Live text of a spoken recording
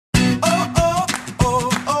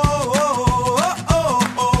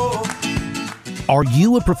Are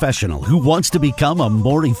you a professional who wants to become a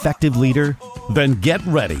more effective leader? Then get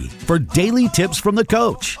ready for daily tips from the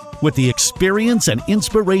coach with the experience and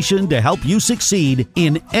inspiration to help you succeed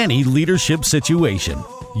in any leadership situation.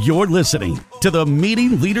 You're listening to the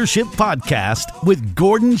Meeting Leadership Podcast with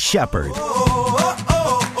Gordon Shepherd.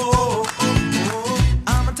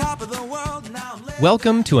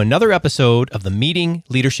 Welcome to another episode of the Meeting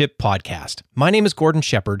Leadership Podcast. My name is Gordon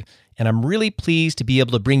Shepherd, and I'm really pleased to be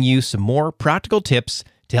able to bring you some more practical tips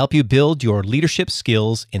to help you build your leadership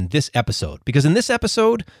skills in this episode. Because in this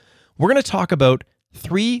episode, we're going to talk about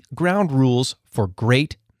 3 ground rules for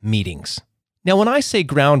great meetings. Now, when I say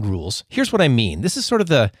ground rules, here's what I mean. This is sort of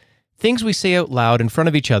the things we say out loud in front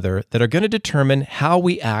of each other that are going to determine how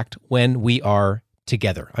we act when we are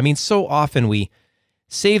together. I mean, so often we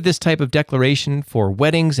save this type of declaration for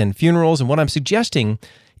weddings and funerals, and what I'm suggesting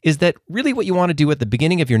is that really what you want to do at the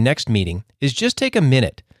beginning of your next meeting is just take a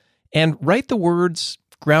minute and write the words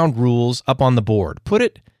ground rules up on the board. Put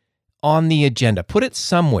it on the agenda. Put it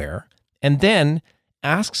somewhere, and then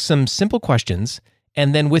ask some simple questions,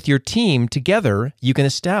 and then with your team together, you can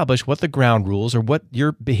establish what the ground rules or what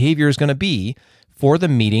your behavior is going to be for the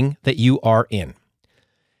meeting that you are in.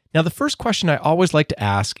 Now, the first question I always like to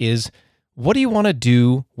ask is, what do you want to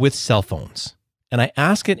do with cell phones? And I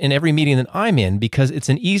ask it in every meeting that I'm in because it's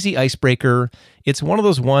an easy icebreaker. It's one of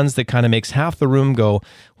those ones that kind of makes half the room go,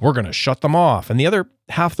 we're going to shut them off. And the other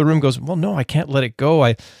half the room goes, well, no, I can't let it go.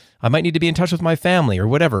 I might need to be in touch with my family or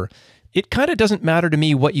whatever. It kind of doesn't matter to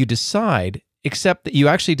me what you decide, except that you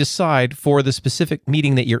actually decide for the specific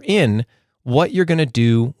meeting that you're in what you're going to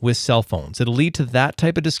do with cell phones. It'll lead to that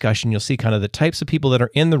type of discussion. You'll see kind of the types of people that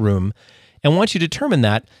are in the room. And once you determine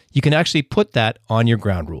that, you can actually put that on your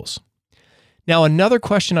ground rules. Now, another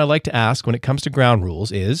question I like to ask when it comes to ground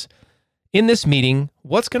rules is, in this meeting,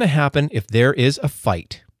 what's going to happen if there is a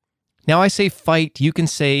fight? Now, I say fight, you can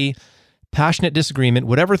say passionate disagreement,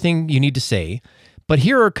 whatever thing you need to say, but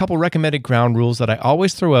here are a couple recommended ground rules that I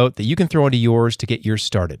always throw out that you can throw into yours to get yours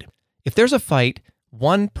started. If there's a fight,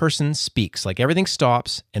 one person speaks, like everything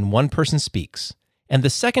stops and one person speaks. And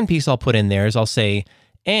the second piece I'll put in there is I'll say,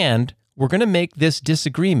 and we're going to make this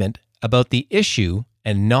disagreement about the issue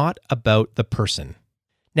and not about the person.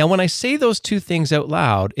 Now, when I say those two things out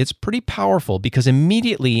loud, it's pretty powerful because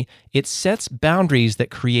immediately it sets boundaries that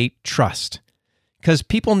create trust. Because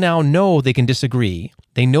people now know they can disagree,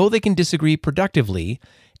 they know they can disagree productively,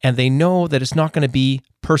 and they know that it's not going to be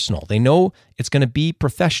personal. They know it's going to be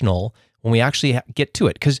professional when we actually get to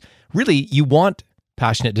it. Because really, you want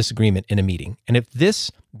passionate disagreement in a meeting. And if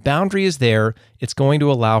this boundary is there, it's going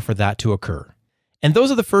to allow for that to occur. And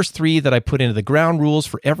those are the first 3 that I put into the ground rules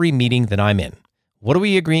for every meeting that I'm in. What are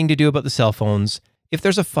we agreeing to do about the cell phones? If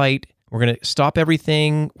there's a fight, we're going to stop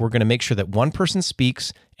everything. We're going to make sure that one person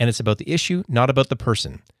speaks, and it's about the issue, not about the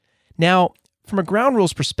person. Now, from a ground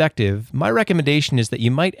rules perspective, my recommendation is that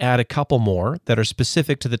you might add a couple more that are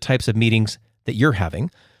specific to the types of meetings that you're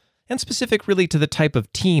having, and specific really to the type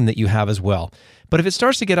of team that you have as well. But if it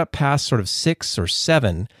starts to get up past sort of 6 or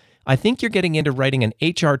 7, I think you're getting into writing an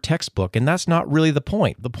HR textbook, and that's not really the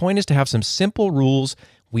point. The point is to have some simple rules.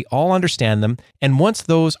 We all understand them, and once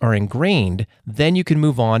those are ingrained, then you can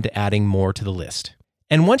move on to adding more to the list.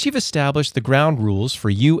 And once you've established the ground rules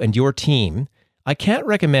for you and your team, I can't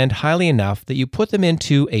recommend highly enough that you put them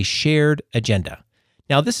into a shared agenda.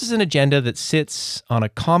 Now, this is an agenda that sits on a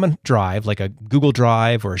common drive, like a Google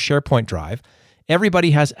Drive or a SharePoint drive.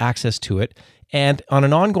 Everybody has access to it, and on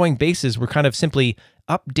an ongoing basis, we're kind of simply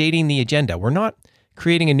updating the agenda. We're not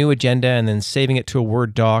creating a new agenda and then saving it to a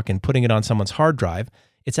Word doc and putting it on someone's hard drive.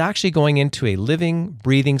 It's actually going into a living,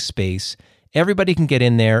 breathing space. Everybody can get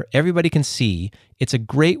in there. Everybody can see. It's a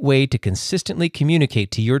great way to consistently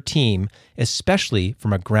communicate to your team, especially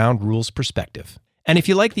from a ground rules perspective. And if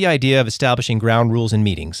you like the idea of establishing ground rules in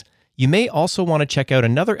meetings, you may also want to check out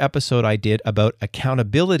another episode I did about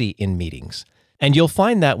accountability in meetings. And you'll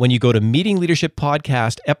find that when you go to Meeting Leadership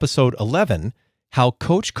Podcast episode 11, How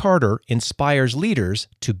Coach Carter Inspires Leaders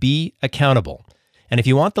to Be Accountable. And if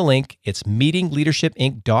you want the link, it's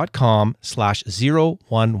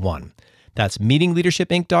meetingleadershipinc.com/011. That's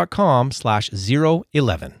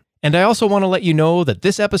meetingleadershipinc.com/011. And I also want to let you know that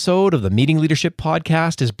this episode of the Meeting Leadership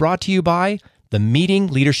Podcast is brought to you by the Meeting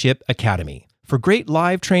Leadership Academy. For great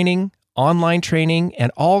live training, online training, and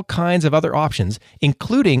all kinds of other options,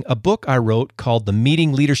 including a book I wrote called The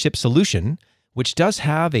Meeting Leadership Solution, which does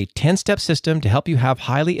have a 10-step system to help you have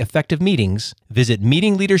highly effective meetings, visit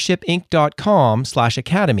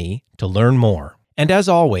meetingleadershipinc.com/academy to learn more. And as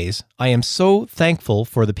always, I am so thankful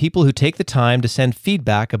for the people who take the time to send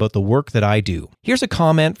feedback about the work that I do. Here's a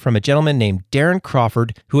comment from a gentleman named Darren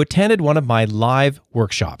Crawford who attended one of my live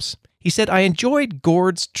workshops. He said, I enjoyed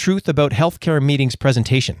Gord's Truth About Healthcare Meetings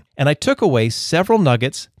presentation, and I took away several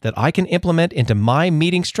nuggets that I can implement into my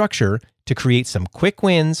meeting structure to create some quick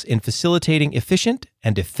wins in facilitating efficient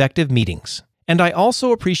and effective meetings. And I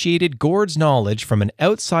also appreciated Gord's knowledge from an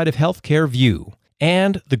outside of healthcare view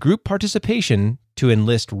and the group participation to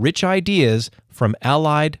enlist rich ideas from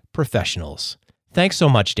allied professionals. Thanks so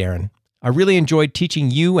much, Darren. I really enjoyed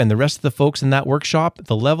teaching you and the rest of the folks in that workshop.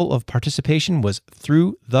 The level of participation was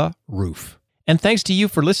through the roof. And thanks to you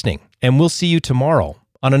for listening, and we'll see you tomorrow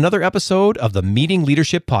on another episode of the Meeting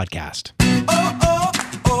Leadership Podcast.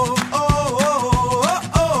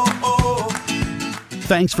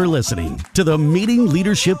 Thanks for listening to the Meeting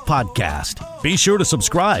Leadership Podcast. Be sure to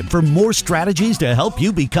subscribe for more strategies to help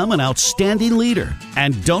you become an outstanding leader.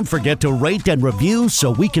 And don't forget to rate and review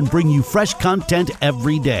so we can bring you fresh content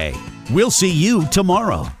every day. We'll see you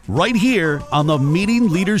tomorrow, right here on the Meeting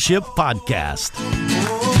Leadership Podcast.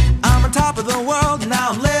 I'm on top of the world, now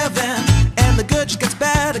I'm living. And the good just gets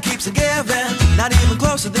better, keeps on giving. Not even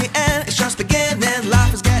close to the end. It's